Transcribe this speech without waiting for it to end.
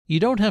You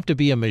don't have to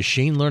be a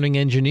machine learning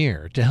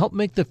engineer to help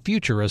make the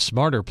future a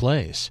smarter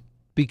place.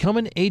 Become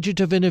an agent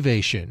of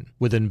innovation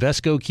with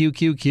Invesco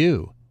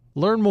QQQ.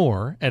 Learn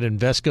more at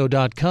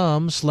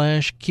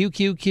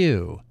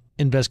Invesco.com/QQQ.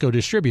 Invesco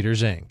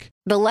Distributors, Inc.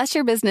 The less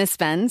your business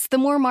spends, the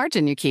more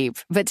margin you keep.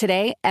 But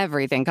today,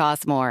 everything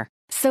costs more.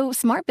 So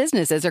smart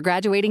businesses are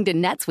graduating to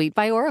NetSuite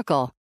by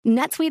Oracle.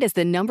 NetSuite is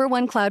the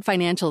 #1 cloud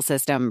financial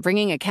system,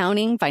 bringing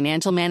accounting,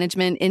 financial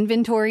management,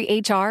 inventory,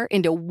 HR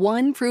into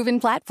one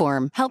proven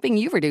platform, helping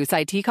you reduce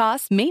IT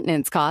costs,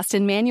 maintenance costs,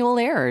 and manual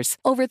errors.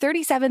 Over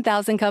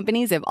 37,000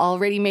 companies have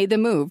already made the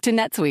move to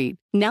NetSuite.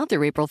 Now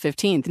through April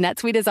 15th,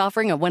 NetSuite is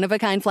offering a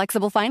one-of-a-kind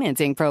flexible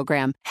financing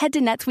program. Head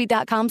to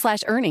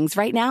netsuite.com/earnings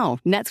right now.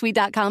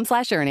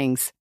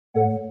 netsuite.com/earnings.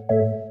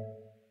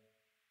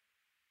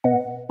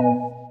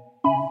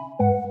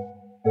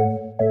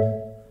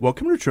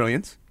 Welcome to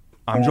Trillions.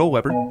 I'm Joel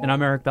Weber. And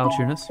I'm Eric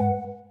Balchunas.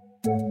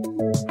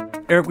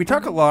 Eric, we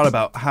talk a lot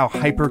about how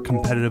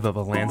hyper-competitive of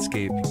a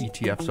landscape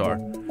ETFs are.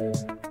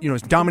 You know,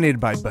 it's dominated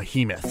by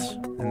behemoths,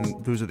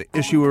 and those are the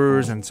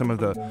issuers and some of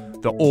the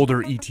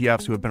older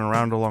ETFs who have been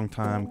around a long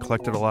time,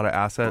 collected a lot of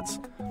assets.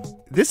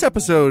 This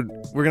episode,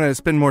 we're going to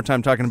spend more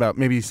time talking about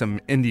maybe some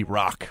indie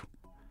rock,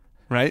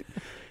 right?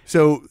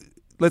 So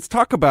let's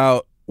talk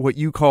about what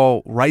you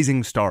call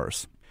rising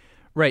stars.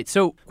 Right.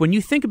 So when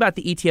you think about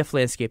the ETF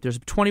landscape, there's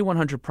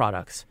 2,100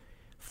 products.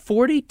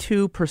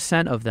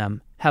 42% of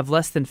them have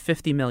less than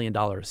 $50 million.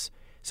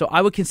 So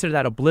I would consider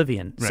that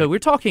oblivion. Right. So we're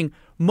talking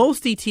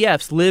most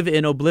ETFs live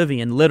in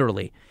oblivion,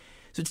 literally.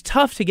 So it's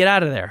tough to get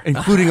out of there.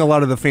 Including a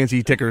lot of the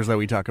fancy tickers that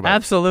we talk about.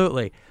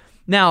 Absolutely.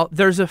 Now,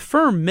 there's a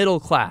firm middle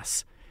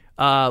class,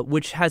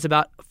 which has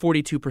about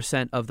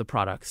 42% of the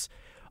products.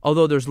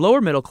 Although there's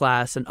lower middle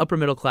class and upper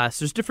middle class,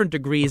 there's different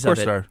degrees of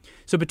it. There.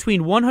 So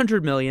between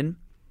 100 million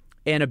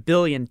and $1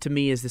 billion, to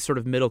me, is this sort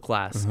of middle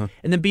class. Uh-huh.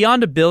 And then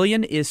beyond $1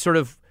 billion is sort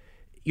of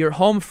you're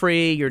home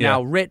free, you're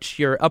now rich,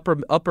 you're upper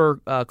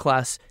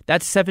class.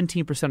 That's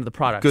 17% of the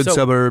product. Good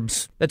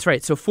suburbs. That's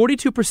right. So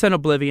 42%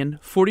 oblivion,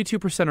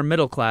 42% are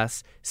middle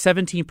class,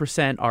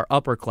 17% are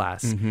upper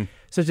class. Mm-hmm.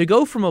 So to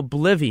go from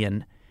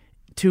oblivion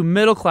to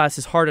middle class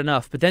is hard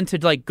enough, but then to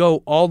like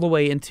go all the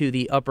way into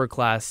the upper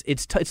class,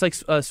 it's like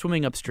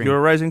swimming upstream. You're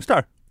a rising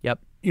star. Yep.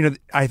 You know,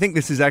 I think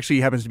this is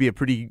actually happens to be a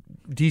pretty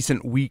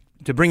decent week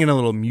to bring in a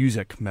little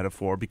music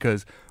metaphor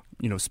because,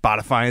 you know,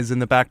 Spotify is in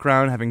the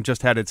background, having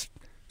just had its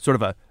sort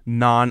of a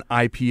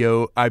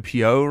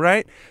non-IPO,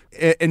 right?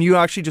 And you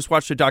actually just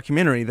watched a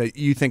documentary that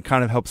you think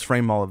kind of helps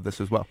frame all of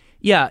this as well.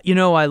 Yeah, you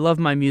know, I love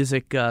my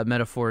music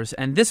metaphors,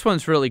 and this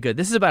one's really good.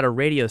 This is about a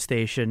radio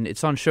station.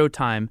 It's on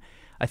Showtime.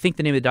 I think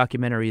the name of the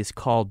documentary is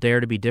called Dare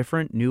to be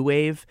Different, New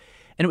Wave.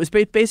 And it was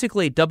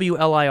basically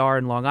WLIR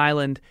in Long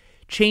Island,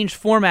 changed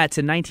formats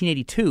in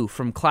 1982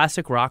 from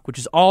classic rock, which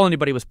is all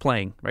anybody was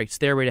playing, right?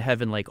 Stairway to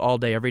Heaven, like all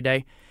day, every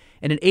day.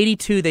 And in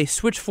 82, they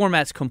switched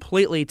formats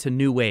completely to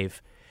new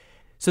wave.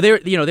 So they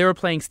were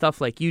playing stuff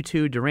like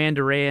U2, Duran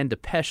Duran,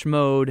 Depeche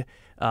Mode,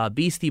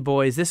 Beastie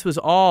Boys. This was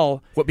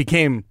all what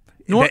became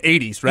the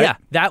 80s, right? Yeah,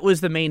 that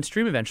was the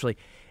mainstream eventually.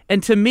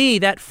 And to me,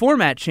 that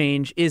format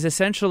change is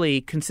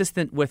essentially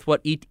consistent with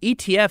what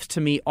ETFs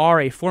to me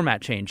are a format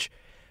change,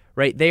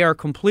 right? They are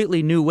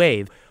completely new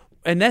wave.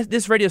 And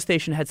this radio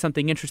station had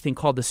something interesting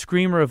called the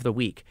Screamer of the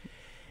Week.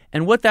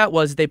 And what that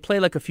was, they play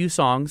like a few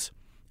songs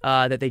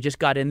that they just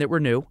got in that were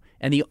new,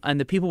 and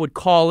the people would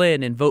call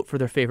in and vote for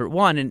their favorite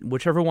one, and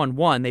whichever one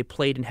won, they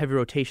played in heavy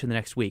rotation the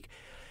next week.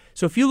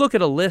 So if you look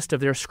at a list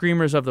of their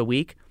Screamers of the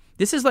Week,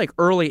 this is like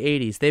early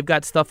 80s. They've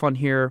got stuff on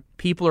here,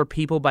 People Are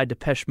People by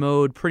Depeche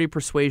Mode, Pretty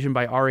Persuasion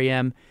by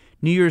R.E.M.,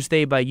 New Year's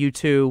Day by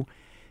U2.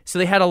 So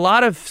they had a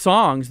lot of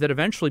songs that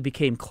eventually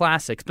became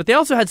classics, but they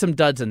also had some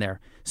duds in there.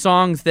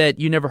 Songs that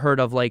you never heard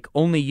of, like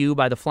Only You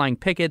by the Flying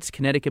Pickets,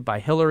 Connecticut by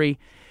Hillary.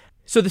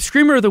 So the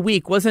Screamer of the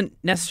Week wasn't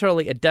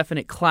necessarily a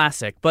definite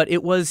classic, but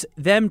it was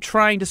them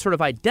trying to sort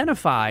of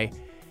identify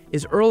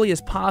as early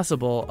as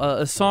possible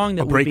a song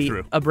that would be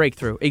a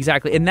breakthrough.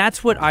 Exactly. And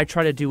that's what I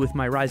try to do with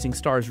my Rising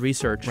Stars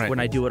research when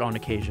I do it on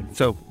occasion.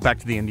 So back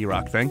to the indie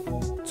rock thing.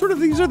 Sort of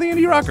these are the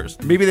indie rockers.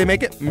 Maybe they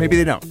make it, maybe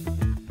they don't.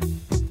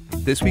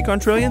 This week on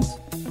Trillions,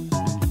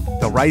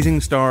 the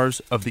rising stars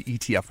of the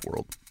ETF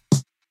world.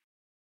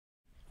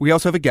 We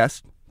also have a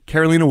guest,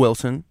 Carolina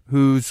Wilson,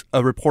 who's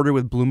a reporter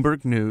with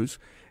Bloomberg News.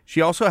 She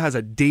also has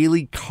a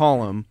daily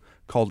column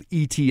called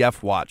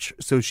ETF Watch.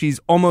 So she's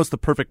almost the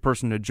perfect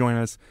person to join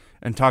us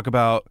and talk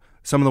about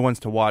some of the ones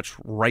to watch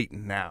right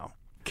now.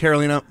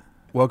 Carolina,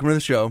 welcome to the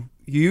show.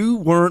 You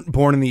weren't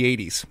born in the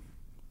 80s.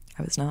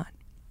 I was not.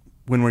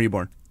 When were you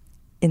born?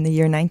 In the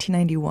year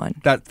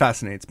 1991. That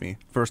fascinates me,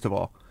 first of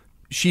all.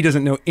 She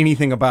doesn't know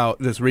anything about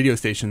this radio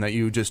station that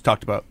you just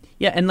talked about.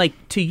 Yeah, and like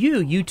to you,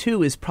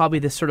 U2 is probably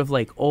this sort of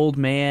like old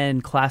man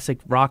classic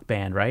rock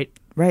band, right?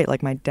 Right,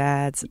 like my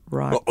dad's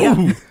rock. Oh.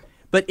 Yeah.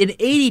 But in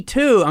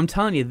 82, I'm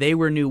telling you, they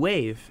were new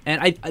wave.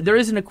 And there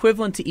is an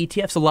equivalent to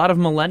ETFs. A lot of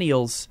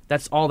millennials,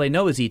 that's all they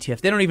know is ETFs.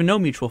 They don't even know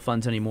mutual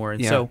funds anymore.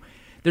 And so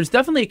there's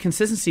definitely a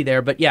consistency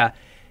there. But yeah,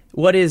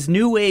 what is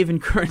new wave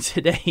and current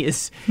today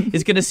is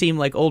going to seem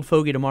like old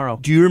fogey tomorrow.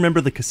 Do you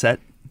remember the cassette?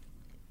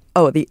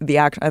 Oh, the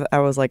act. I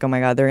was like, oh my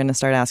God, they're going to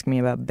start asking me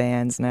about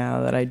bands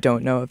now that I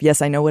don't know of.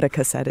 Yes, I know what a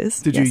cassette is.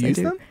 Did yes, you use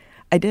them?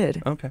 I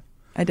did. Okay.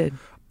 I did.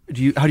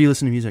 How do you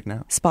listen to music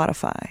now?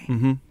 Spotify.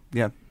 Mm-hmm.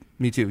 Yeah,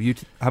 me too.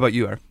 How about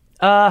you, Eric?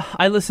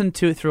 I listen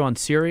to it through on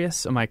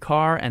Sirius in my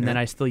car, and then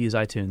I still use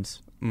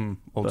iTunes.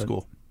 Old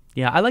school.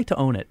 Yeah, I like to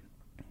own it.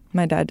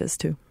 My dad does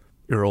too.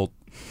 You're old.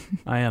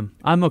 I am.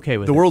 I'm okay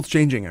with it. The world's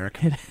changing, Eric.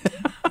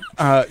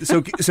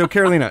 So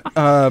Carolina,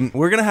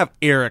 we're going to have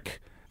Eric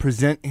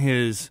present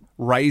his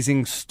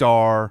Rising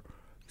Star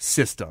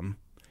system,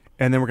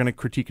 and then we're going to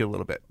critique it a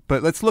little bit.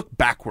 But let's look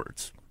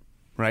backwards,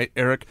 right,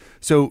 Eric?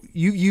 So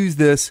you use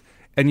this,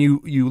 and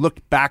you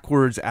looked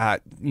backwards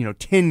at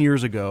 10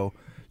 years ago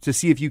to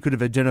see if you could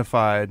have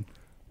identified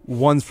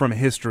ones from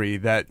history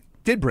that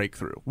did break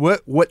through.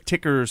 What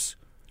tickers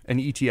and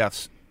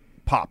ETFs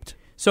popped?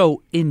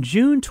 So in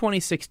June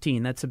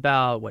 2016, that's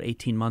about,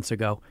 18 months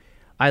ago,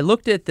 I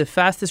looked at the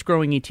fastest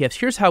growing ETFs.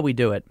 Here's how we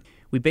do it.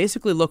 We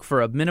basically look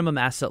for a minimum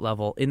asset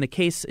level. In the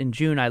case in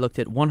June, I looked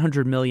at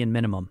 100 million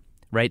minimum,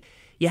 right?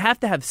 You have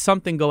to have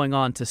something going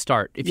on to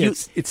start.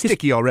 It's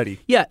sticky already.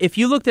 Yeah, if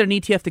you looked at an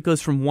ETF that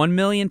goes from 1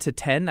 million to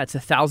 10, that's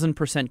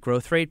 1,000%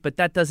 growth rate, but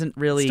that doesn't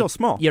really... Still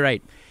small. You're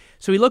right.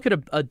 So we look at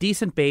a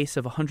decent base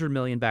of 100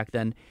 million back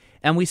then,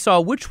 and we saw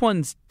which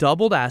ones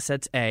doubled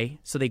assets, A,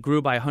 so they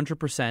grew by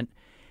 100%,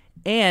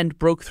 and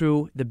broke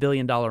through the $1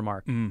 billion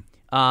mark.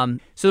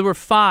 So there were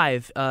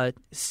 5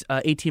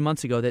 18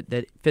 months ago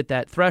that fit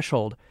that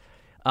threshold.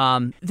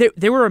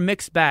 They were a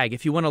mixed bag.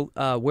 If you want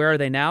to, where are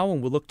they now?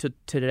 And we'll look to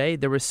today.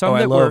 There was some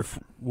that were.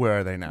 Where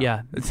are they now?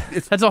 Yeah,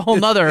 that's a whole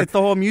nother. It's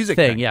the whole music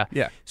thing.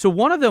 Yeah. So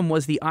one of them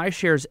was the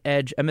iShares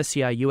Edge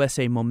MSCI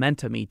USA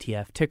Momentum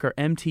ETF, ticker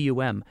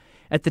MTUM.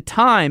 At the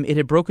time, it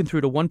had broken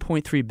through to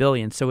 $1.3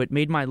 billion, so it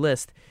made my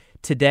list.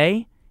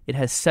 Today, it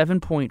has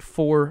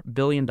 $7.4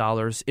 billion.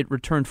 It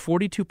returned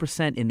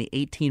 42% in the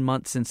 18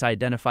 months since I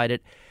identified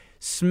it.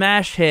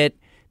 Smash hit.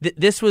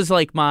 This was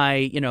like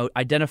my,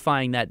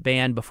 identifying that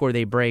band before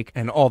they break.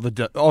 And all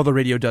the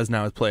radio does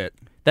now is play it.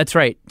 That's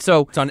right.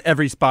 So it's on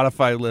every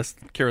Spotify list.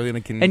 Carolina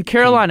can. And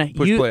Carolina, can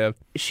push play of.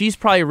 She's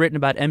probably written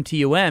about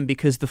MTUM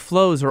because the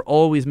flows are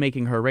always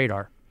making her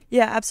radar.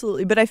 Yeah,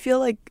 absolutely. But I feel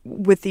like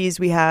with these,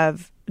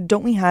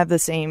 don't we have the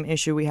same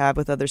issue we have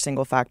with other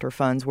single factor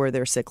funds where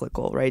they're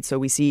cyclical, right? So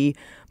we see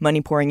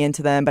money pouring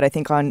into them, but I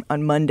think on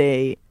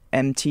Monday,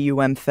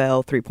 MTUM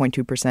fell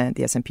 3.2%,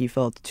 the S&P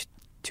fell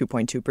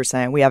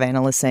 2.2%. We have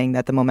analysts saying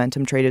that the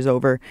momentum trade is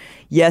over.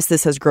 Yes,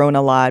 this has grown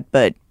a lot,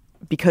 but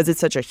because it's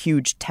such a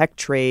huge tech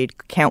trade,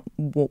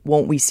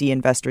 won't we see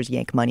investors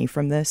yank money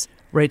from this?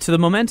 Right. So the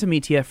momentum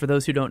ETF, for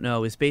those who don't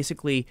know, is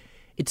basically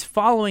it's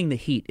following the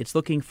heat. It's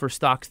looking for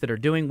stocks that are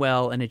doing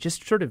well, and it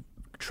just sort of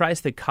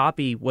tries to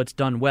copy what's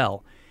done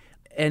well.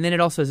 And then it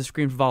also has a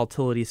screen for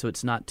volatility, so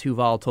it's not too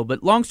volatile.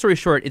 But long story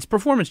short, it's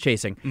performance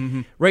chasing.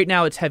 Mm-hmm. Right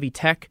now it's heavy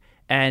tech,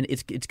 and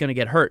it's going to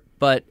get hurt.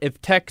 But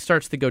if tech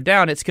starts to go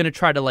down, it's going to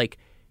try to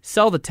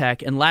sell the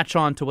tech and latch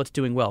on to what's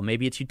doing well.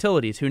 Maybe it's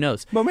utilities. Who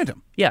knows?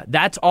 Momentum. Yeah,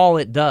 that's all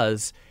it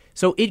does.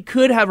 So it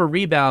could have a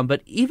rebound,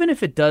 but even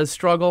if it does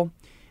struggle,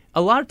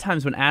 a lot of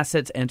times when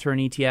assets enter an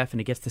ETF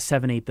and it gets to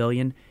 $7-8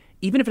 billion,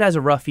 even if it has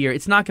a rough year,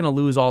 it's not going to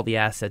lose all the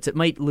assets. It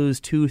might lose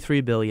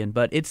 $2-3 billion,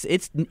 but it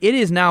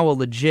is now a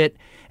legit,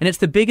 and it's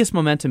the biggest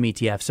momentum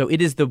ETF. So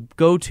it is the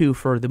go-to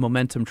for the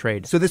momentum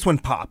trade. So this one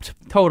popped.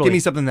 Totally. Give me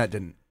something that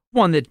didn't.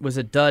 One that was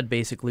a dud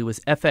basically was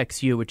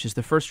FXU, which is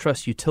the First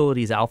Trust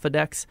Utilities Alpha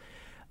Dex.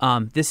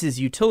 This is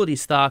utility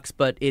stocks,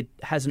 but it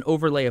has an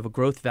overlay of a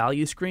growth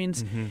value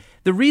screens. Mm-hmm.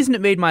 The reason it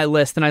made my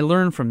list, and I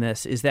learned from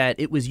this, is that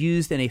it was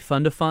used in a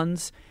fund of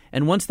funds.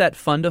 And once that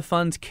fund of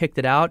funds kicked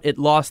it out, it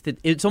lost it.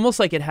 It's almost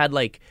like it had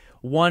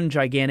one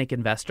gigantic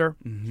investor.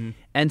 Mm-hmm.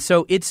 And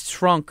so it's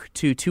shrunk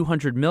to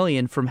 $200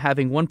 million from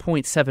having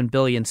 $1.7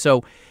 billion.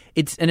 So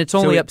it's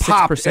only up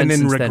 6% and then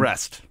since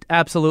regressed. Then.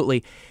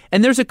 Absolutely.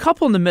 And there's a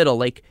couple in the middle,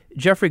 like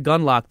Jeffrey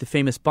Gundlach, the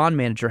famous bond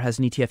manager, has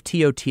an ETF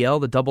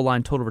TOTL, the double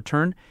line total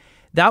return.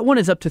 That one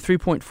is up to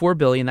 $3.4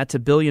 billion. That's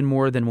 $1 billion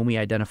more than when we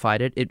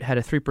identified it. It had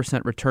a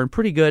 3% return,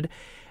 pretty good.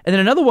 And then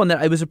another one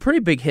that was a pretty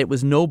big hit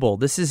was Noble.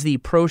 This is the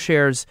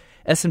ProShares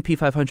S&P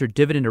 500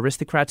 Dividend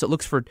Aristocrats. It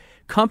looks for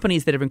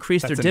companies that have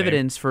increased their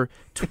dividends for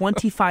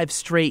 25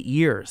 straight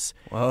years.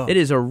 Whoa. It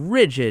is a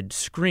rigid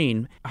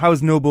screen. How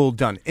is Noble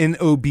done?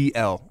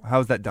 N-O-B-L. How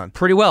is that done?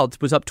 Pretty well.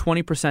 It was up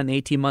 20% in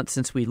 18 months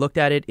since we looked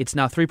at it. It's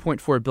now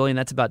 $3.4 billion.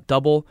 That's about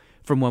double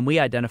from when we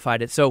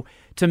identified it. So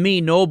to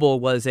me,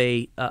 Noble was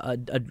a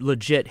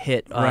legit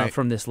hit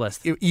from this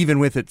list. Even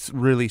with its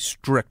really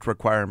strict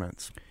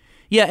requirements.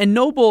 Yeah, and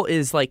Noble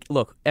is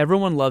look,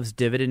 everyone loves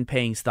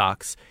dividend-paying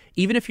stocks,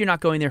 even if you're not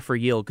going there for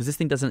yield, because this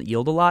thing doesn't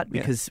yield a lot,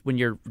 because when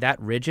you're that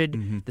rigid,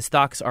 mm-hmm. the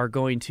stocks are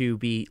going to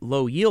be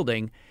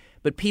low-yielding,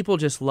 but people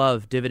just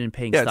love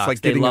dividend-paying stocks. It's like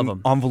they getting love an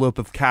them. envelope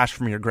of cash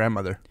from your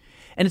grandmother.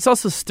 And it's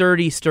also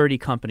sturdy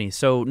companies.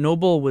 So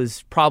Noble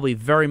was probably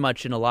very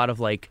much in a lot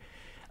of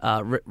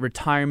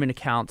retirement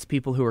accounts,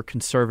 people who are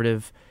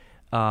conservative,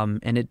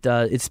 and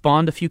it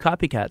spawned a few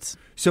copycats.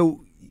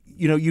 So,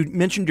 you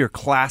mentioned your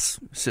class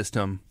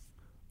system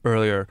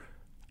earlier.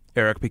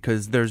 Eric,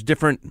 because there's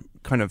different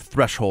kind of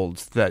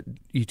thresholds that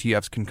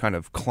ETFs can kind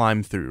of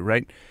climb through,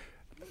 right?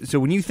 So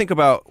when you think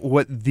about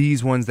what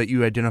these ones that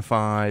you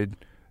identified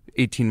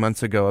 18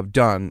 months ago have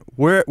done,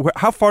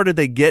 how far did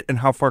they get and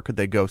how far could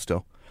they go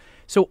still?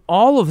 So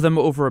all of them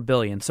over $1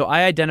 billion. So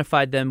I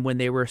identified them when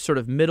they were sort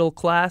of middle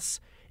class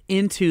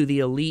into the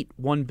elite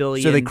 $1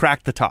 billion. So they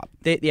cracked the top.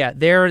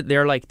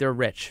 They're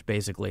rich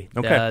basically.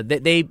 Okay.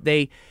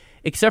 They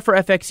except for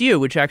FXU,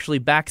 which actually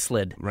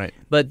backslid. Right.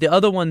 But the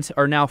other ones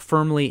are now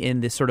firmly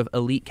in this sort of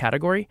elite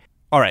category.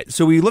 All right.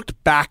 So we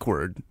looked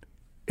backward.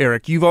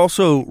 Eric, you've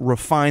also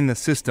refined the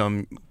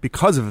system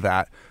because of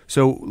that.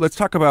 So let's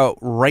talk about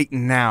right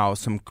now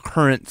some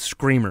current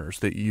screamers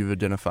that you've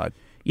identified.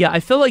 Yeah,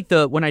 I feel like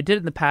when I did it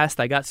in the past,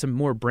 I got some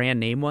more brand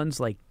name ones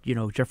like,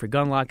 Jeffrey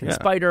Gundlach and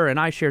Spider and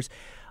iShares.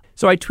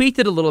 So I tweaked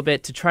it a little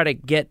bit to try to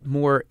get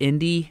more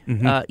indie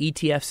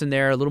ETFs in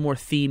there, a little more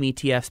theme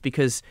ETFs,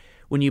 because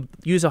when you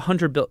use a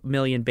 $100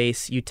 million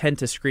base, you tend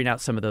to screen out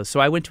some of those. So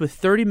I went to a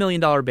 $30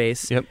 million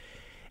base. Yep.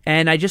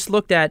 And I just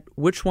looked at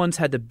which ones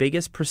had the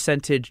biggest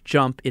percentage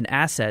jump in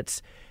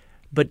assets,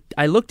 but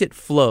I looked at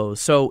flows.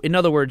 So in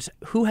other words,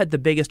 who had the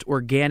biggest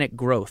organic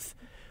growth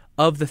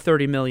of the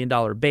 $30 million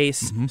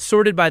base,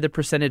 sorted by the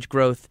percentage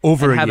growth,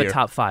 over and a have year. a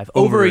top five.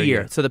 Over a a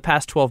year. So the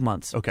past 12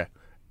 months. Okay.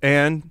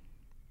 And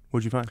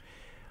what'd you find?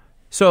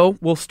 So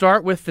we'll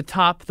start with the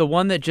top. The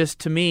one that just,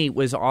 to me,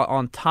 was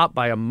on top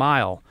by a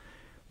mile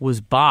was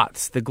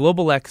BOTS, the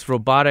Global X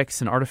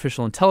Robotics and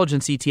Artificial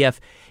Intelligence ETF.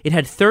 It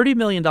had $30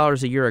 million a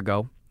year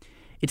ago.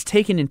 It's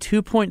taken in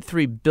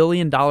 $2.3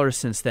 billion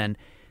since then.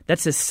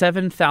 That's a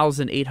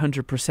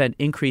 7,800%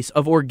 increase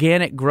of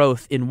organic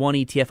growth in one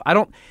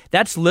ETF.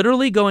 That's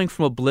literally going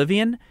from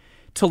oblivion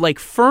to like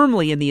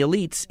firmly in the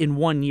elites in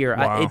 1 year.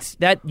 Wow.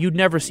 You'd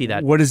never see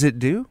that. What does it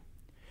do?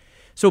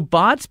 So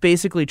BOTS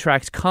basically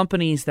tracks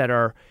companies that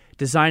are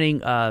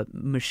designing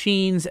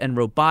machines and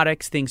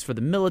robotics, things for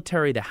the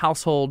military, the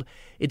household.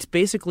 It's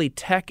basically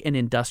tech and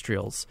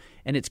industrials,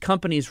 and it's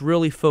companies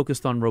really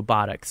focused on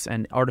robotics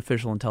and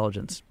artificial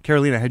intelligence.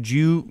 Carolina, had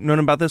you known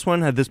about this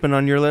one? Had this been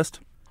on your list?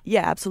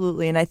 Yeah,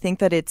 absolutely. And I think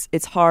that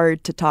it's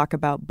hard to talk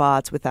about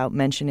bots without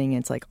mentioning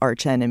its like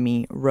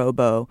archenemy,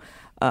 Robo.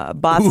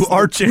 Bots. Ooh,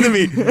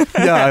 archenemy.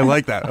 Yeah, I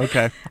like that.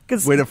 Okay.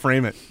 Way to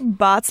frame it.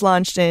 Bots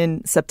launched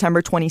in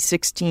September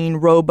 2016.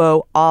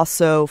 Robo,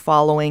 also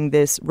following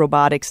this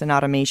robotics and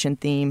automation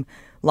theme,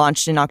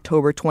 launched in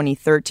October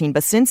 2013.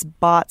 But since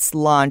bots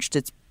launched,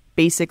 it's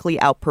basically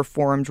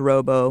outperformed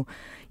Robo.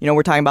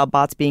 We're talking about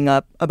bots being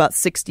up about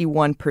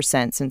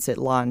 61% since it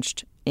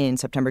launched in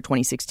September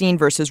 2016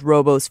 versus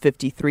Robo's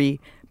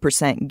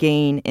 53%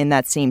 gain in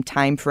that same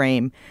time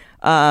frame.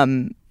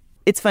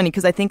 It's funny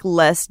because I think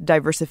less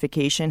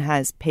diversification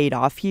has paid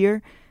off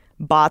here.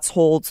 Bots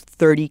holds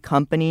 30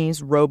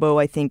 companies. Robo,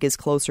 I think, is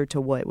closer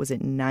to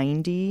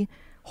 90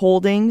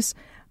 holdings.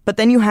 But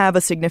then you have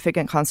a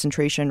significant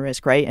concentration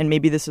risk, right? And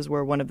maybe this is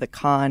where one of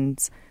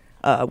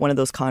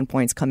those con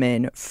points come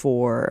in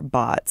for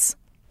bots.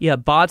 Yeah,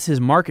 bots is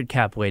market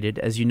cap weighted.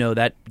 As you know,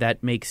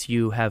 that makes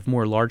you have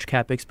more large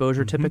cap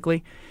exposure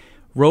typically.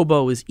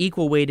 Robo is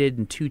equal weighted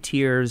in two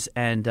tiers,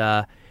 and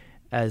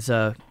as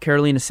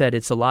Carolina said,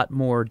 it's a lot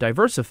more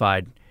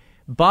diversified.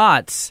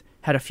 Bots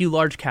had a few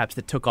large caps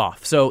that took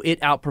off, so it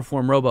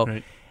outperformed Robo.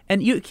 Right.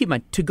 And you keep in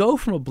mind, to go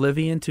from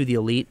oblivion to the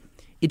elite,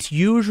 it's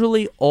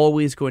usually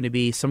always going to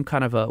be some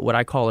kind of what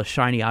I call a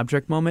shiny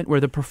object moment, where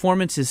the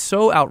performance is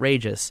so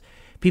outrageous,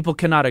 people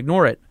cannot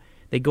ignore it.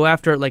 They go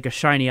after it like a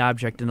shiny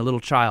object and a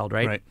little child,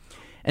 right? Right.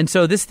 And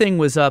so this thing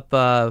was up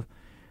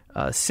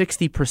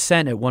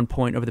 60% at one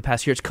point over the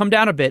past year. It's come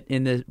down a bit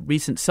in the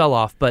recent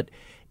sell-off, but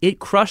it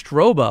crushed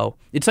Robo.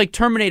 It's like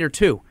Terminator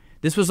 2.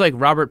 This was like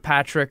Robert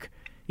Patrick,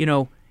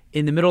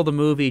 in the middle of the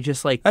movie,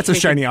 just like... That's a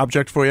shiny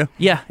object for you.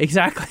 Yeah,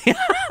 exactly.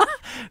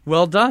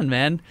 Well done,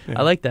 man. Yeah.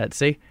 I like that.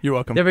 See? You're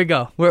welcome. There we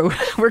go.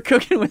 We're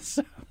cooking with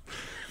some...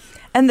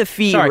 And the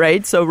fee,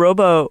 right? So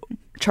Robo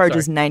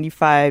charges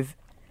 95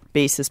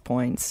 basis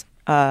points.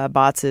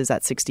 Bots is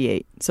at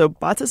 68. So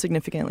Bots is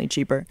significantly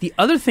cheaper. The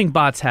other thing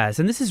Bots has,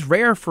 and this is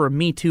rare for a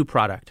Me Too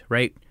product,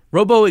 right?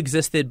 Robo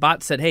existed.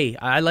 Bots said, hey,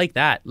 I like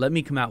that. Let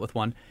me come out with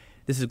one.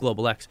 This is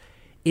Global X.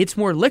 It's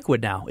more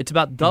liquid now. It's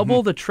about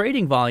double the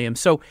trading volume.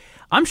 So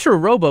I'm sure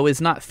Robo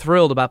is not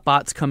thrilled about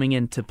bots coming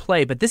into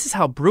play, but this is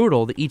how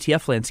brutal the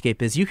ETF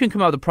landscape is. You can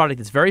come out with a product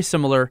that's very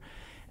similar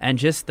and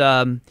just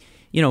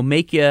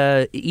make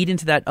eat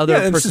into that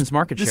other person's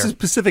market share. This is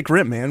Pacific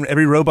Rim, man.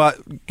 Every robot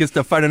gets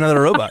to fight another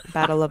robot.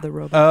 Battle of the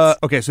robots.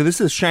 Okay, so this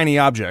is a shiny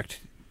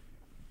object,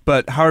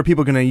 but how are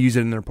people going to use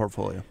it in their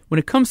portfolio? When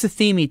it comes to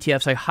theme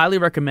ETFs, I highly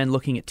recommend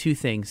looking at two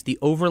things. The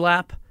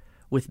overlap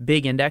with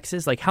big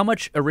indexes, like how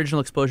much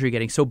original exposure you're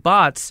getting. So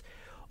BOTS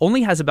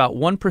only has about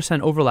 1%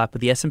 overlap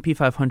with the S&P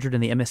 500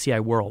 and the MSCI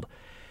World.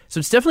 So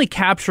it's definitely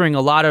capturing a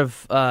lot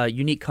of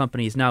unique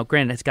companies. Now,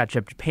 granted, it's got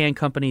Japan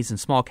companies and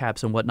small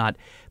caps and whatnot,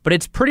 but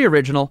it's pretty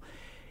original.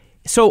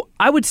 So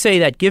I would say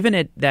that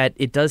given that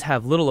it does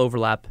have little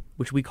overlap,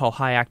 which we call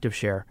high active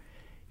share,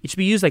 it should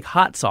be used like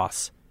hot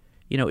sauce.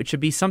 It should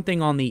be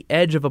something on the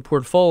edge of a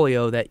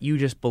portfolio that you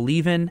just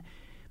believe in.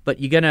 but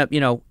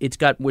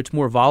it's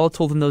more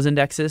volatile than those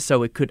indexes,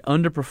 so it could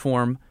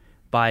underperform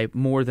by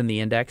more than the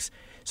index.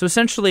 So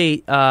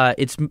essentially,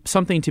 it's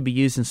something to be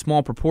used in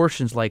small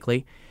proportions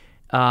likely,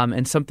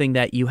 and something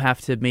that you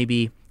have to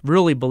maybe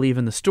really believe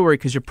in the story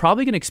because you're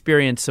probably going to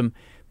experience some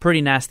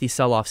pretty nasty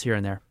sell-offs here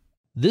and there.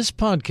 This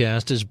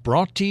podcast is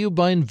brought to you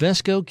by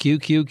Invesco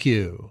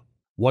QQQ.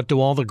 What do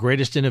all the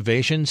greatest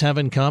innovations have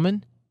in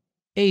common?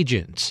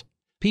 Agents,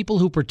 people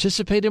who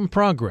participate in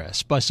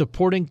progress by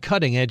supporting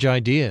cutting-edge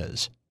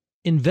ideas.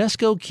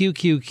 Invesco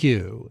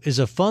QQQ is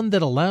a fund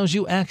that allows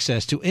you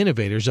access to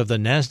innovators of the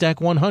NASDAQ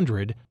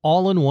 100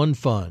 all in one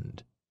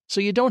fund.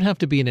 So you don't have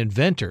to be an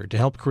inventor to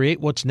help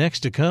create what's next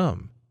to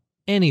come.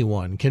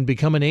 Anyone can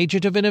become an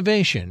agent of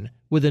innovation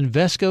with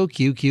Invesco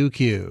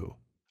QQQ.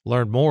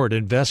 Learn more at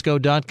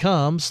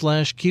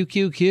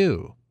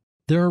Invesco.com/QQQ.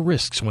 There are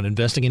risks when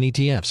investing in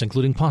ETFs,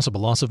 including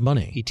possible loss of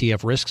money.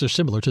 ETF risks are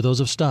similar to those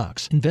of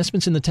stocks.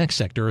 Investments in the tech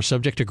sector are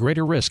subject to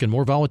greater risk and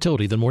more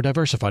volatility than more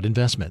diversified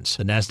investments.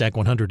 The NASDAQ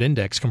 100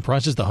 index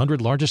comprises the 100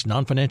 largest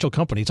non-financial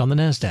companies on the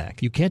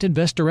NASDAQ. You can't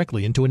invest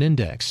directly into an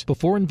index.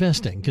 Before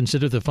investing,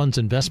 consider the fund's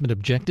investment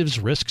objectives,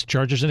 risks,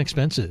 charges, and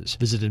expenses.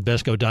 Visit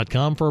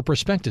Invesco.com for a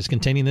prospectus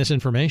containing this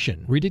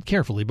information. Read it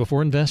carefully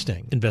before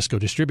investing. Invesco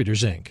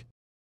Distributors, Inc.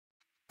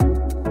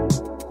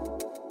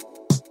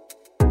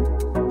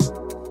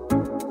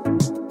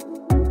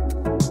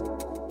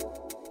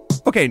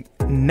 Okay,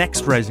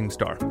 next rising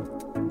star.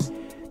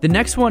 The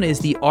next one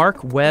is the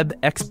ARK Web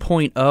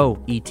X.0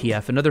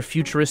 ETF, another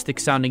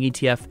futuristic-sounding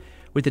ETF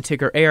with the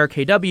ticker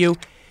ARKW.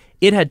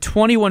 It had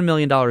 $21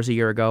 million a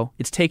year ago.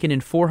 It's taken in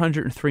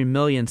 $403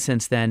 million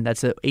since then.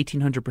 That's an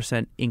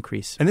 1,800%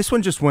 increase. And this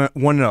one just won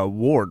an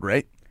award,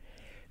 right?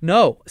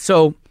 No.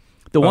 So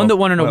the one that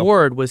won an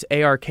award was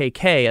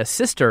ARKK, a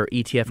sister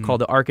ETF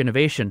called the ARK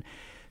Innovation.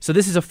 So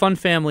this is a fund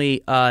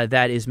family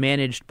that is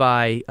managed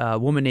by a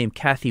woman named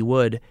Cathie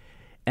Wood.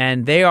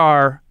 And they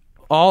are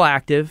all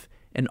active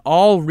and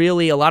all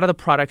really, a lot of the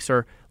products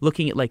are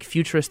looking at like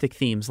futuristic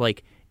themes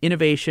like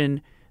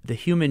innovation, the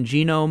human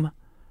genome,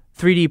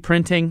 3D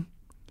printing,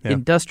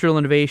 industrial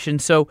innovation.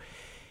 So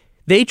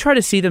they try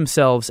to see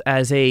themselves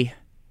as the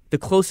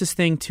closest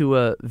thing to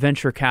a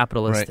venture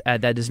capitalist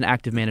that is an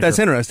active manager. That's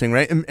interesting,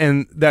 right?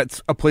 And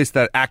that's a place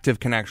that active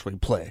can actually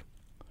play.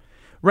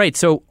 Right.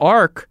 So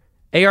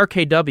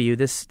ARKW,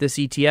 this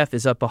ETF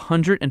is up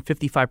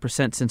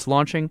 155% since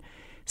launching.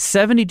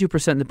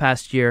 72% in the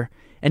past year,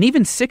 and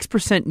even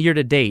 6% year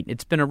to date.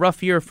 It's been a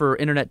rough year for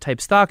internet-type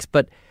stocks,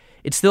 but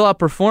it's still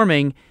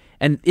outperforming,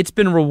 and it's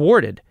been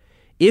rewarded.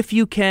 If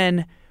you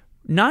can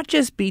not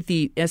just beat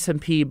the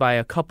S&P by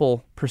a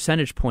couple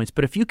percentage points,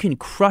 but if you can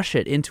crush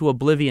it into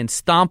oblivion,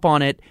 stomp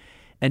on it,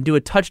 and do a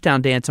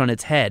touchdown dance on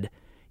its head,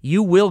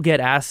 you will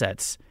get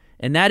assets.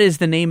 And that is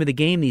the name of the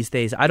game these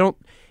days.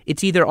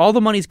 It's either all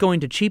the money's going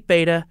to cheap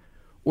beta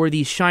or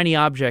these shiny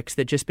objects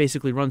that just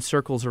basically run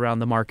circles around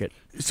the market.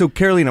 So,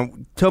 Carolina,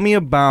 tell me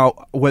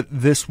about what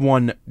this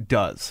one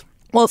does.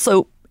 Well,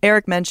 so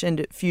Eric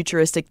mentioned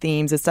futuristic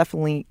themes. It's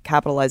definitely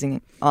capitalizing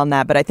on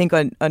that. But I think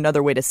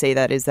another way to say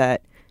that is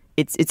that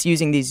it's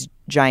using these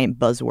giant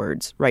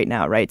buzzwords right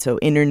now, right? So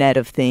Internet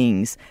of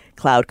Things,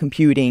 cloud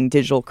computing,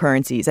 digital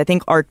currencies. I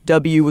think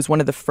ARKW was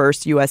one of the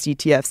first U.S.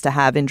 ETFs to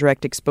have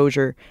indirect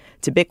exposure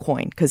to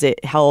Bitcoin because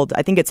it held,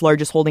 I think its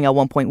largest holding at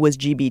one point was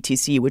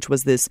GBTC, which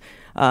was this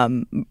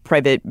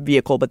private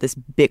vehicle, but this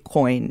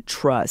Bitcoin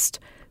trust.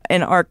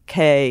 And ARK,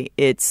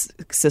 its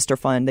sister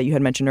fund that you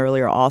had mentioned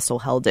earlier, also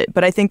held it.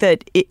 But I think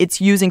that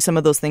it's using some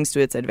of those things to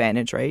its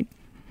advantage, right?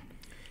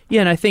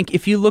 Yeah, and I think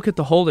if you look at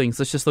the holdings,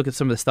 let's just look at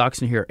some of the stocks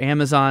in here.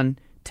 Amazon,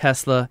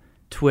 Tesla,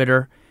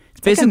 Twitter. It's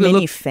basically like a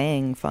mini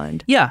FANG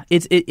fund. Yeah,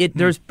 it's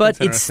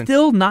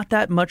still not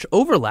that much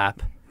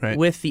overlap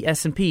with the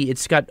S&P.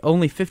 It's got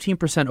only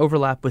 15%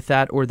 overlap with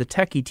that or the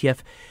tech ETF.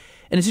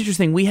 And it's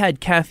interesting. We had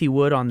Cathie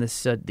Wood on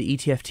this the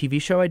ETF TV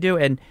show I do,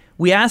 and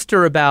we asked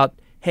her about,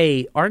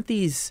 hey, aren't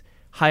these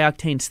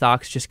high-octane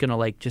stocks just going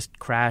to just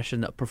crash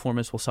and the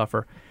performance will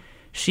suffer?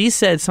 She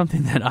said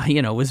something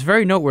that was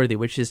very noteworthy,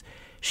 which is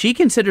she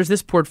considers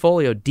this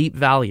portfolio deep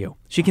value.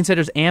 She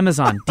considers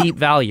Amazon deep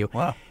value.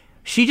 Wow.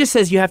 She just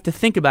says you have to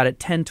think about it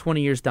 10,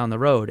 20 years down the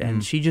road.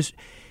 And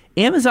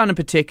Amazon in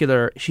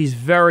particular, she's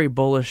very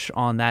bullish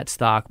on that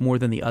stock more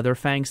than the other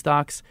FANG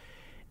stocks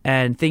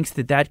and thinks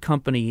that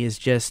company is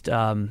just,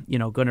 going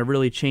to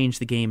really change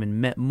the game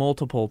in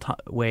multiple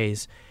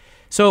ways.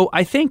 So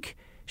I think,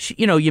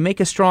 you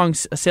make a strong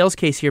sales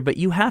case here, but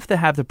you have to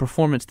have the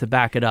performance to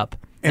back it up.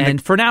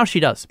 And for now, she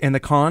does. And the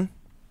con?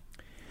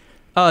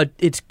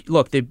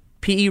 The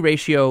PE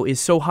ratio is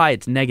so high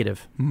it's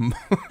negative.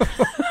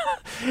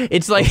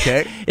 It's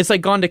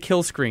like gone to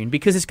kill screen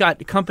because it's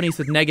got companies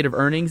with negative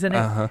earnings in it.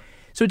 Uh-huh.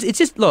 So it's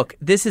just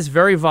this is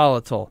very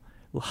volatile,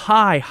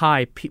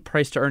 high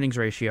price to earnings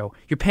ratio.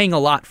 You're paying a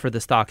lot for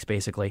the stocks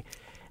basically,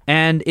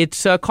 and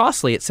it's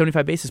costly at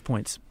 75 basis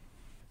points.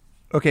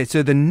 Okay,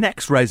 so the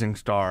next rising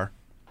star,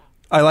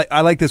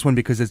 I like this one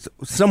because it's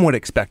somewhat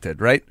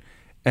expected, right?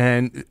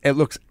 And it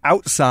looks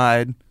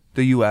outside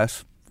the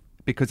U.S.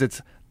 because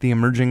it's the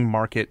emerging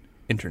market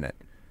internet.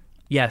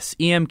 Yes,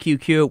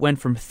 EMQQ went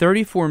from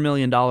 $34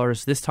 million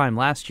this time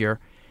last year,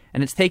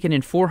 and it's taken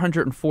in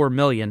 $404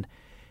 million,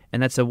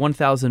 and that's a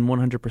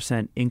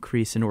 1,100%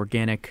 increase in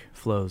organic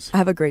flows. I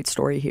have a great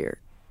story here.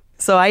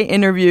 So I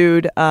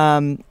interviewed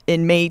in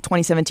May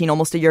 2017,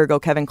 almost a year ago,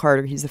 Kevin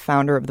Carter. He's the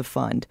founder of the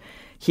fund.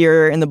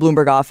 Here in the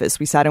Bloomberg office,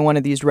 we sat in one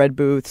of these red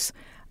booths,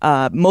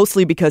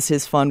 mostly because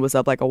his fund was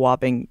up like a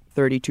whopping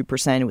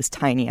 32%. It was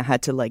tiny. I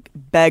had to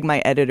beg my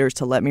editors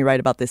to let me write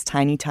about this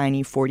tiny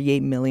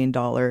 $48 million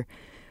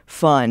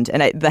fund.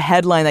 And the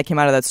headline that came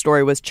out of that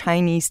story was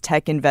Chinese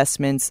tech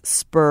investments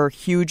spur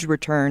huge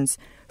returns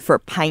for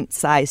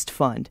pint-sized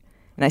fund.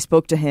 And I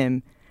spoke to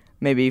him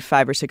maybe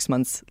 5 or 6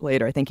 months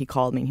later. I think he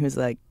called me. He was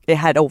like, it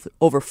had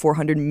over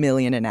 400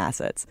 million in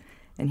assets.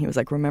 And he was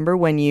like, remember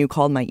when you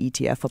called my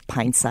ETF a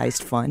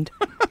pint-sized fund?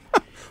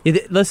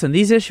 Listen,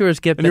 these issuers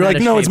get and you're like,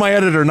 no, shape. It's my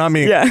editor, not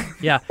me.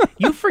 Yeah.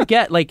 You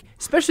forget,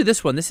 especially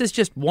this one. This is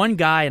just one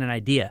guy and an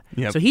idea.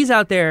 Yep. So he's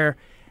out there,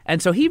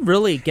 and so he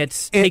really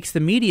takes the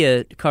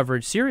media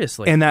coverage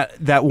seriously. And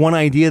that one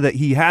idea that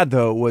he had,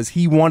 though, was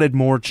he wanted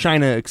more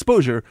China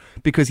exposure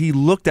because he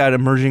looked at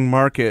emerging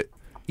market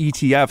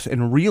ETFs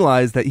and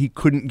realized that he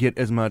couldn't get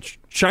as much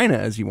China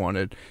as he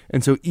wanted.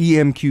 And so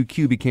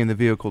EMQQ became the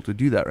vehicle to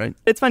do that, right?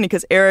 It's funny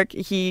because Eric,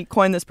 he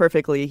coined this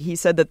perfectly. He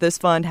said that this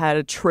fund had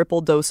a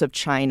triple dose of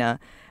China.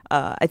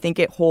 I think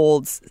it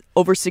holds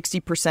over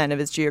 60% of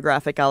its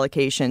geographic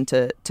allocation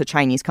to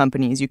Chinese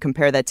companies. You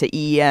compare that to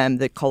EEM,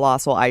 the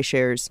colossal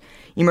iShares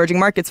emerging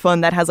markets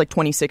fund, that has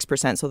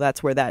 26%. So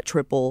that's where that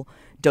triple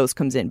dose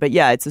comes in. But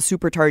yeah, it's a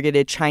super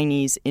targeted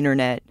Chinese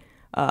internet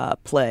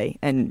play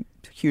and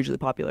hugely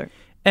popular.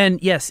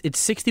 And yes,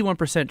 it's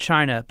 61%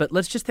 China, but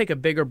let's just take a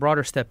bigger,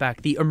 broader step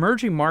back. The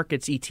emerging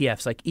markets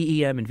ETFs like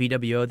EEM and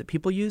VWO that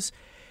people use,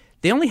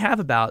 they only have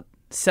about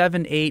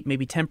 7, 8,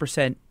 maybe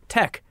 10%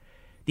 tech.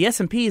 The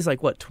S&P is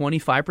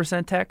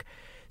 25% tech.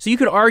 So you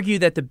could argue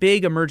that the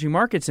big emerging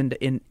markets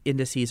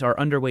indices are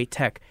underweight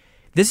tech.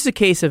 This is a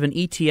case of an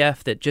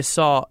ETF that just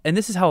saw, and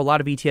this is how a lot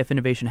of ETF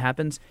innovation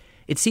happens,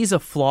 it sees a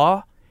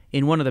flaw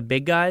in one of the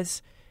big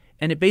guys,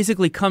 and it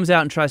basically comes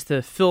out and tries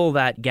to fill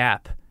that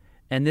gap.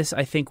 And this,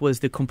 I think, was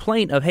the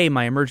complaint of, hey,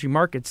 my emerging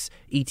markets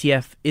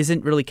ETF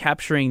isn't really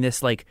capturing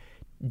this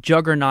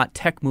juggernaut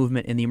tech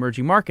movement in the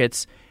emerging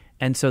markets.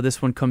 And so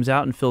this one comes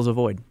out and fills a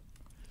void.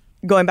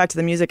 Going back to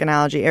the music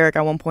analogy, Eric,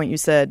 at one point you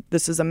said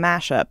this is a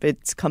mashup.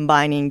 It's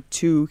combining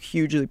two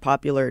hugely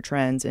popular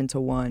trends into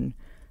one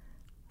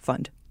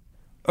fund.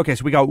 Okay,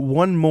 so we got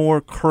one more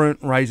current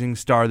rising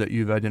star that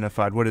you've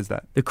identified. What is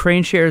that? The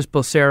Crane Shares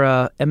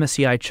Bocera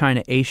MSCI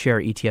China A-Share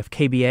ETF,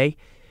 KBA.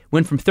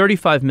 Went from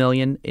 35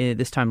 million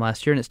this time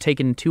last year, and it's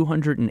taken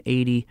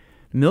 280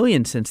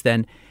 million since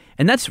then.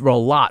 And that's a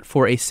lot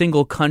for a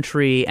single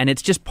country, and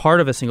it's just part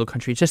of a single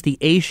country. It's just the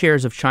A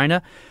shares of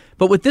China.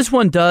 But what this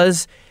one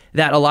does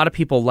that a lot of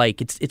people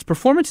like, its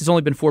performance has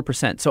only been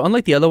 4%. So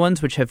unlike the other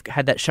ones, which have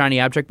had that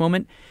shiny object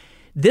moment,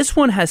 this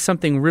one has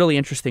something really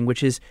interesting,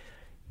 which is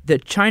the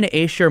China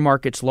A share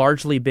market's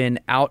largely been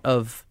out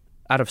of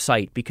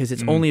sight because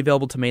it's only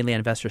available to mainland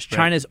investors. Right.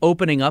 China's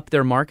opening up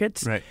their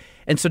markets. Right.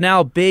 And so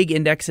now big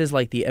indexes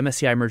like the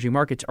MSCI emerging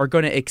markets are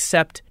going to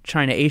accept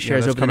China A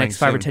shares over the next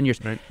 5 or 10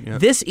 years. Right. Yeah.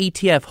 This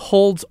ETF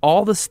holds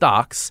all the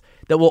stocks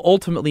that will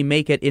ultimately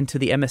make it into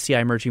the MSCI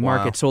emerging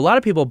markets. So a lot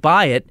of people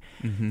buy it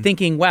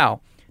thinking,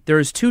 wow, there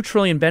is 2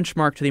 trillion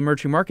benchmark to the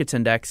emerging markets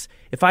index.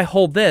 If I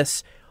hold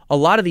this,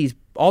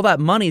 all that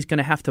money is going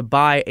to have to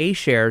buy A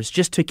shares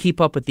just to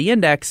keep up with the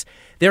index.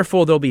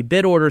 Therefore, there'll be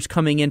bid orders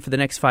coming in for the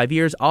next 5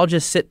 years. I'll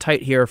just sit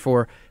tight here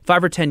for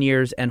 5 or 10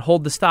 years and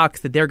hold the stocks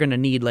that they're going to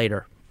need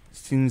later.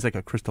 Seems like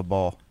a crystal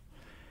ball.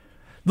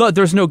 Look,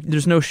 there's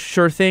no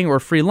sure thing or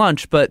free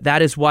lunch, but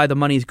that is why the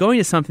money is going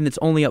to something that's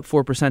only up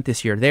 4%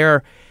 this year.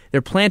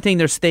 They're planting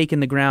their stake in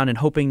the ground and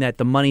hoping that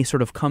the money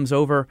sort of comes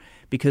over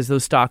because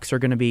those stocks are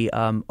going to be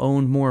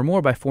owned more and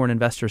more by foreign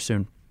investors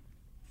soon.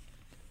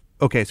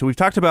 Okay, so we've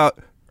talked about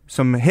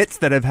some hits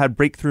that have had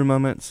breakthrough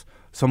moments,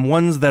 some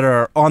ones that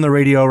are on the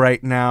radio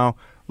right now.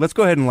 Let's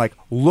go ahead and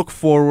look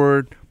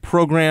forward,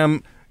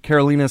 program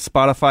Carolina's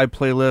Spotify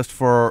playlist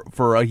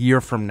for a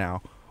year from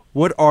now.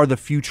 What are the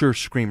future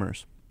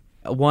screamers?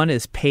 One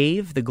is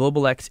PAVE, the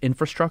Global X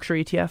Infrastructure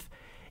ETF.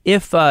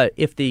 If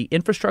the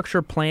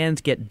infrastructure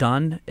plans get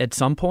done at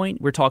some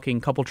point, we're talking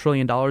a couple $1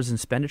 trillion in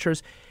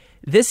expenditures,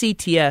 this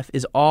ETF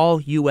is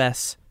all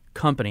U.S.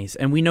 companies.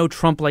 And we know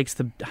Trump likes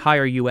to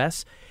hire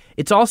U.S.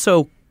 It's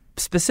also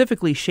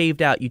specifically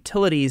shaved out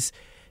utilities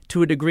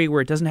to a degree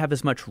where it doesn't have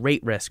as much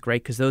rate risk,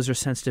 right? Because those are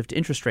sensitive to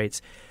interest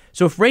rates.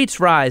 So if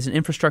rates rise and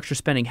infrastructure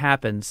spending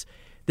happens,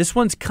 this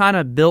one's kind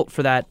of built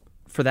for that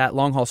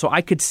long haul. So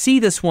I could see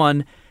this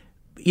one,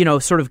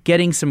 sort of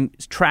getting some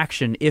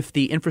traction if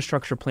the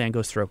infrastructure plan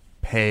goes through.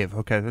 PAVE.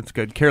 Okay, that's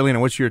good. Carolina,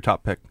 what's your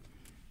top pick?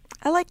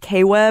 I like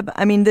KWeb.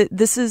 I mean,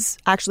 this is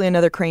actually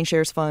another Crane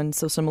Shares fund,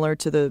 so similar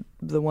to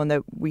the one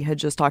that we had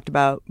just talked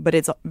about, but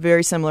it's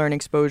very similar in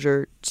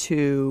exposure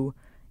to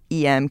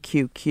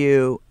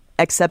EMQQ,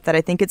 except that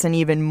I think it's an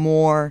even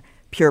more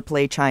pure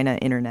play China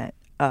internet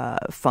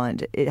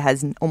fund. It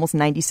has almost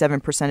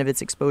 97% of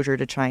its exposure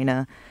to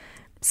China.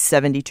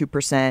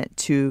 72%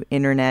 to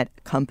internet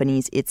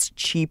companies. It's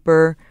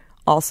cheaper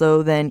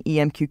also than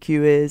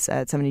EMQQ is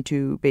at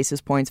 72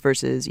 basis points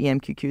versus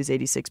EMQQ is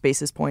 86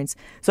 basis points.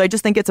 So I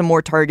just think it's a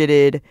more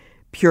targeted,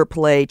 pure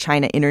play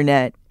China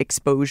internet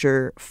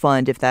exposure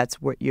fund if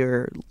that's what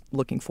you're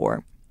looking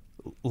for.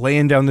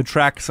 Laying down the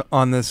tracks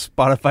on the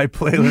Spotify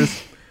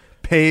playlist.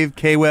 Pave,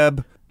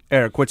 K-Web.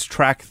 Eric, what's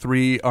track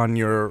 3 on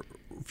your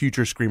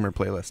future Screamer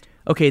playlist?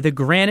 Okay, the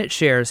Granite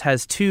Shares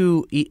has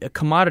two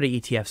commodity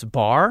ETFs.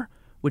 BAR,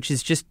 which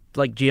is just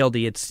like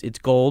GLD, it's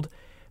gold,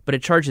 but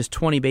it charges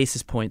 20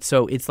 basis points.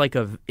 So it's like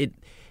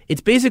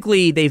it's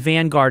basically they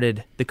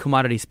vanguarded the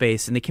commodity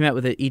space, and they came out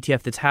with an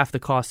ETF that's half the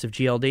cost of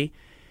GLD.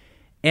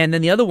 And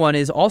then the other one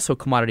is also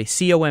commodity,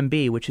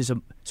 COMB, which is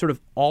a sort of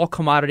all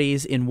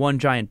commodities in one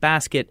giant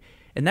basket,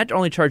 and that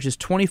only charges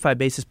 25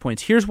 basis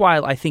points. Here's why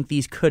I think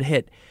these could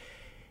hit.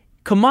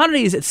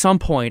 Commodities at some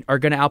point are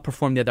going to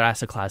outperform the other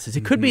asset classes.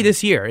 It could be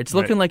this year. It's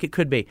looking like it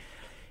could be.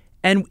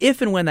 And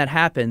if and when that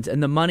happens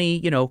and the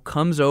money,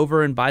 comes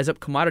over and buys up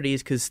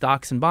commodities because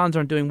stocks and bonds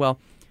aren't doing well,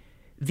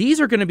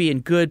 these are going to be in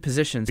good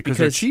positions because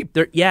they're cheap.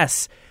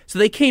 Yes. So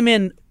they came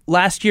in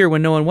last year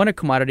when no one wanted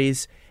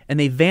commodities, and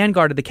they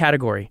vanguarded the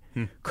category.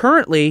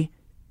 Currently,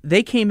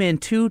 they came in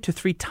 2 to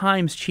 3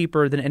 times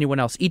cheaper than anyone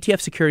else.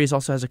 ETF Securities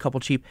also has a couple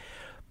cheap.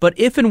 But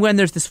if and when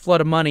there's this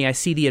flood of money, I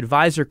see the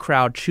advisor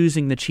crowd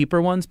choosing the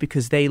cheaper ones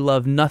because they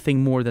love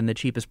nothing more than the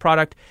cheapest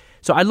product.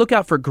 So I look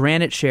out for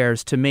Granite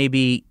Shares to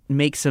maybe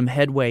make some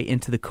headway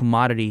into the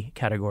commodity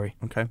category.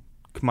 Okay.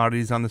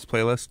 Commodities on this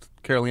playlist.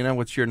 Carolina,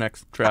 what's your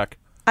next track?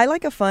 I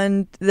like a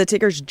fund, the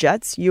ticker's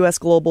JETS, U.S.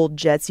 Global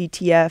JETS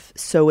ETF.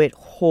 So it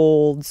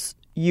holds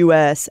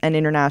U.S. and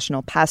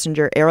international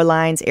passenger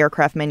airlines,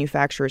 aircraft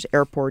manufacturers,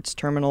 airports,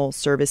 terminal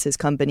services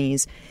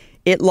companies.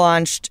 It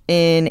launched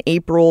in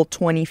April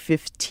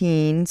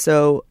 2015,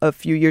 so a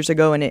few years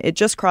ago, and it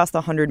just crossed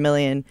the $100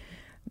 million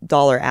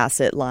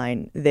asset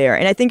line there.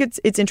 And I think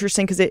it's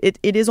interesting because it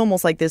is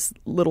almost like this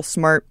little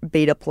smart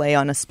beta play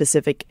on a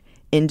specific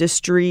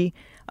industry.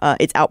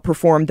 It's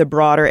outperformed the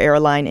broader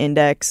airline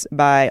index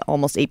by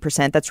almost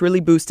 8%. That's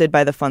really boosted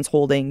by the fund's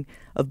holding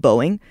of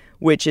Boeing,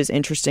 which is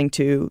interesting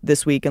too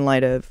this week in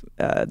light of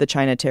the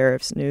China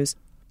tariffs news.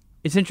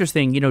 It's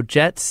interesting,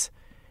 JETS.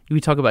 We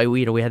talk about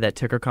we had that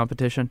ticker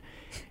competition.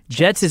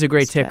 JETS is a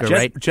great ticker,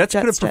 right? Jets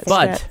could have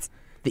performed. But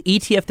the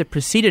ETF that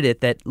preceded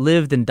it, that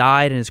lived and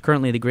died and is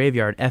currently in the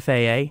graveyard,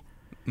 FAA,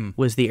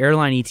 was the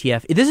airline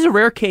ETF. This is a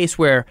rare case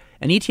where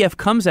an ETF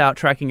comes out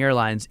tracking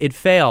airlines, it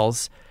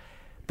fails,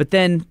 but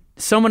then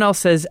someone else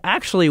says,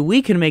 actually,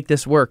 we can make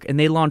this work, and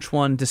they launch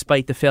one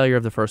despite the failure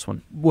of the first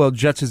one. Well,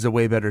 Jets is a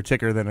way better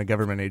ticker than a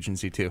government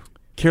agency, too.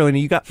 Carolina,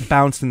 you got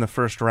bounced in the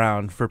first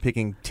round for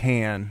picking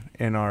TAN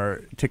in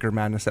our Ticker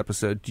Madness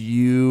episode. Do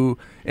you,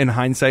 in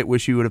hindsight,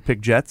 wish you would have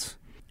picked Jets?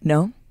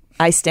 No.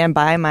 I stand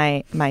by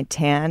my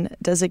TAN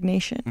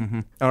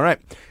designation. All right.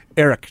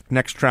 Eric,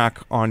 next track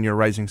on your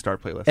Rising Star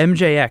playlist.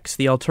 MJX,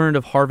 the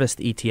Alternative Harvest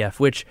ETF,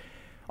 which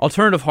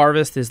Alternative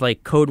Harvest is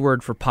like code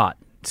word for pot.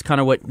 It's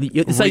kind of what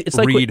it's like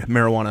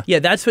marijuana. Yeah,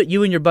 that's what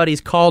you and your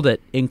buddies called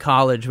it in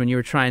college when you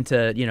were trying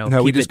to,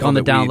 keep it on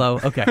the down low.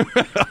 Okay.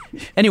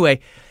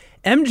 Anyway,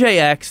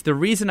 MJX, the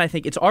reason I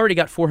think it's already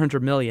got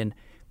 $400 million,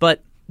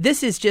 but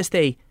this is just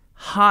a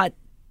hot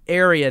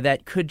area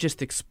that could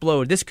just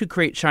explode. This could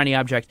create shiny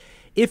object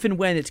if and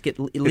when it's get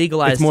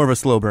legalized. It's more of a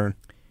slow burn.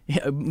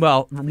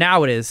 Well,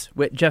 now it is.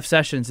 Jeff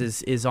Sessions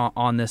is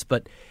on this,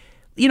 but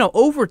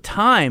over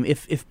time,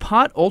 if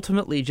pot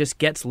ultimately just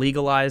gets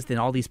legalized in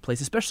all these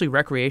places, especially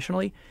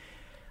recreationally,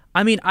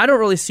 I mean, I don't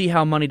really see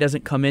how money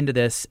doesn't come into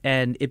this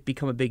and it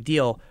become a big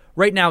deal.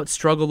 Right now, it's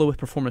struggled with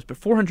performance, but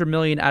 $400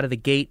 million out of the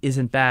gate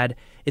isn't bad.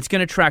 It's going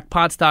to track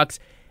pot stocks,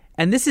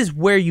 and this is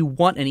where you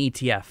want an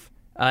ETF.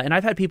 And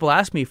I've had people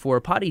ask me for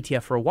a pot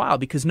ETF for a while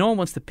because no one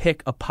wants to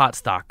pick a pot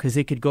stock because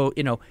it could go,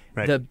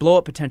 right. The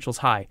blow-up potential's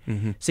high.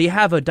 So you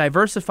have a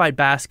diversified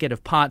basket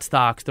of pot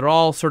stocks. They're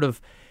all sort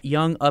of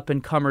young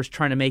up-and-comers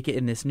trying to make it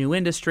in this new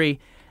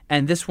industry,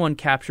 and this one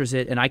captures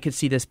it, and I could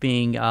see this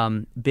being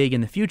big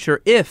in the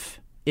future if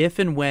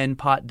and when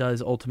pot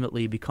does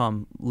ultimately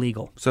become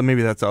legal. So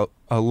maybe that's a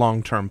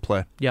long-term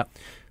play. Yeah.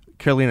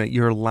 Carolina,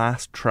 your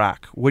last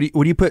track. What do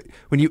you put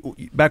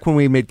back when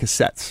we made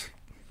cassettes?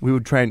 We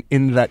would try and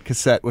end that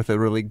cassette with a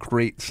really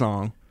great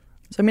song.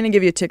 So I'm going to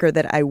give you a ticker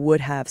that I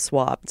would have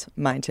swapped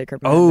my ticker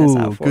madness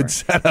out for.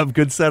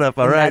 Good setup.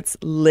 All right. That's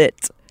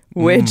LIT,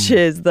 which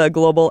is the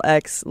Global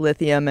X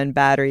Lithium and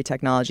Battery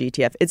Technology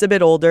ETF. It's a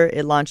bit older.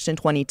 It launched in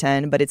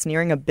 2010, but it's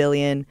nearing $1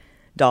 billion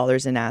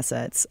in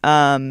assets.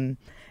 And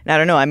I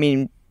don't know. I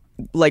mean,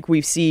 like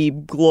we see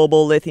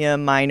global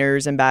lithium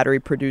miners and battery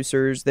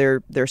producers,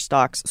 their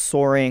stocks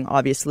soaring.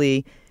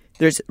 Obviously,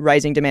 there's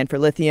rising demand for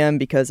lithium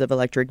because of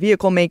electric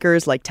vehicle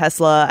makers like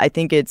Tesla. I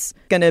think it's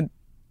going to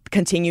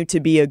continue to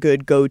be a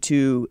good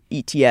go-to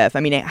ETF. I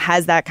mean, it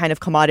has that kind of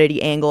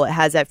commodity angle. It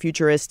has that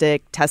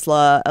futuristic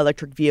Tesla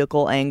electric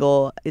vehicle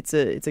angle. It's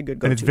a good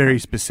go-to. And it's very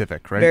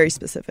specific, right? Very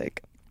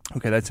specific.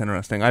 Okay, that's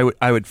interesting.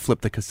 I would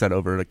flip the cassette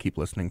over to keep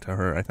listening to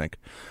her, I think.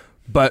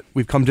 But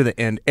we've come to the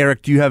end.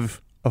 Eric, do you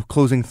have a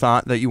closing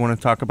thought that you want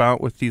to talk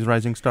about with these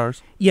rising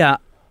stars? Yeah.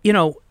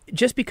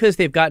 Just because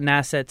they've gotten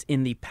assets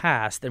in the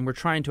past and we're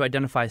trying to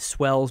identify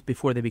swells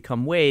before they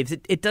become waves,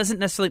 it doesn't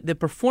necessarily – the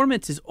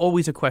performance is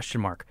always a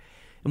question mark,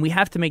 and we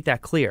have to make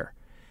that clear.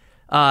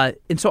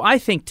 And so I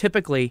think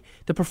typically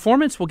the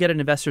performance will get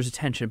an investor's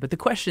attention, but the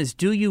question is,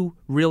 do you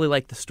really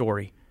like the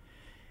story?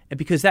 And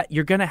because that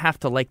you're going to have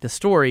to like the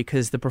story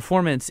because the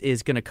performance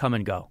is going to come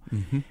and go.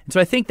 Mm-hmm. And so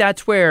I think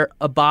that's where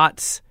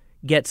ABOTS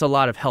gets a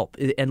lot of help,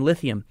 and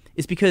lithium,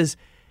 is because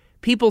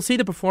people see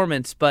the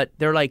performance, but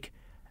they're like,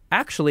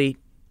 actually,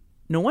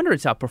 no wonder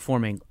it's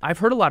outperforming. I've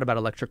heard a lot about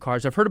electric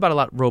cars. I've heard about a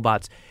lot of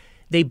robots.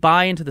 They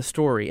buy into the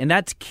story, and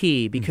that's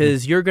key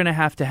because you're going to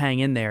have to hang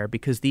in there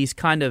because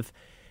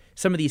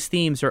some of these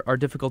themes are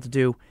difficult to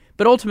do.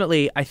 But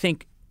ultimately, I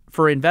think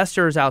for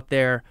investors out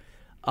there,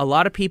 a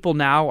lot of people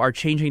now are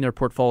changing their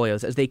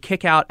portfolios. As they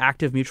kick out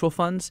active mutual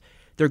funds,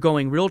 they're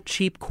going real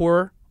cheap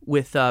core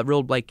with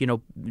real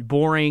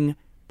boring,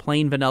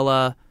 plain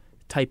vanilla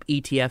type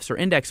ETFs or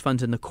index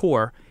funds in the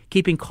core,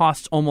 keeping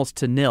costs almost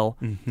to nil.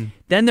 Mm-hmm.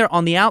 Then they're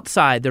on the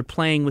outside, they're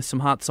playing with some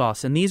hot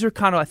sauce. And these are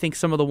kind of, I think,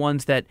 some of the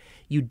ones that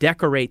you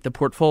decorate the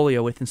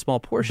portfolio with in small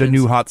portions. The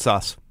new hot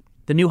sauce.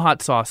 The new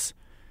hot sauce.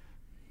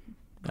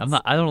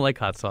 I don't like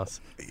hot sauce.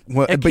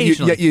 Well, but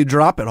you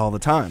drop it all the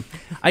time.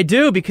 I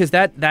do because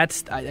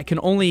that's I can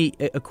only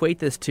equate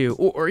this to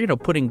or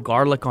putting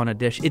garlic on a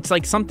dish. It's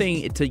like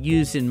something to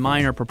use in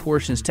minor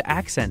proportions to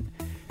accent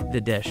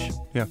the dish.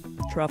 Yeah.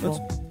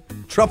 Truffle.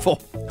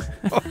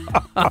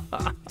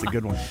 It's a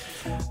good one.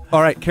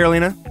 All right,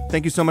 Carolina,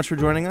 thank you so much for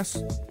joining us.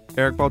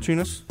 Eric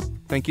Balchunas,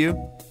 thank you.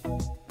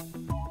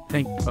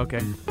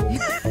 Okay.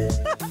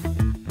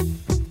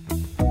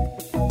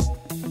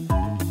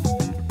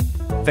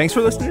 Thanks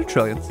for listening to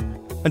Trillions.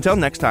 Until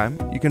next time,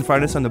 you can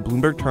find us on the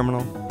Bloomberg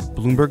Terminal,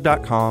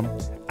 Bloomberg.com,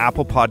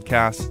 Apple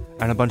Podcasts,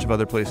 and a bunch of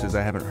other places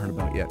I haven't heard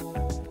about yet.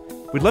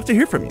 We'd love to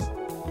hear from you.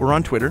 We're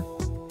on Twitter.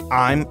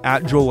 I'm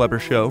at Joel Weber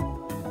Show.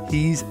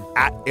 He's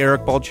at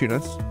Eric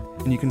Balchunas.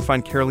 And you can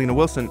find Carolina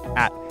Wilson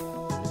at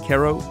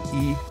Caro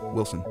E.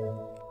 Wilson.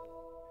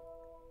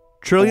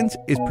 Trillions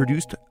is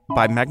produced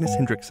by Magnus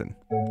Hendrickson.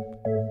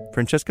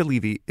 Francesca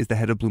Levy is the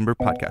head of Bloomberg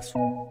Podcasts.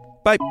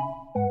 Bye.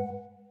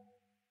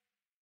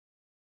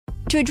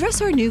 To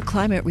address our new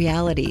climate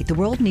reality, the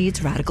world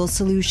needs radical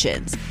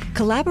solutions.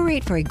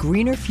 Collaborate for a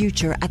greener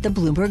future at the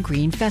Bloomberg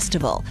Green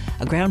Festival,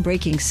 a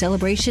groundbreaking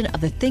celebration of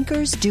the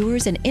thinkers,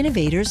 doers, and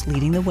innovators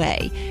leading the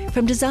way.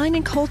 From design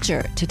and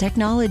culture to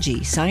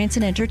technology, science,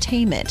 and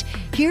entertainment,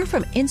 hear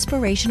from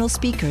inspirational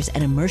speakers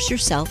and immerse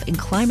yourself in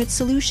climate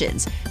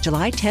solutions.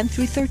 July 10th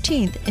through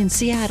 13th in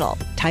Seattle.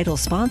 Title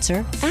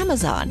sponsor,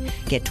 Amazon.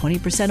 Get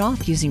 20%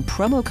 off using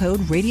promo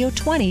code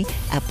RADIO20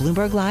 at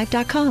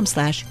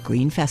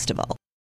BloombergLive.com/Green Festival.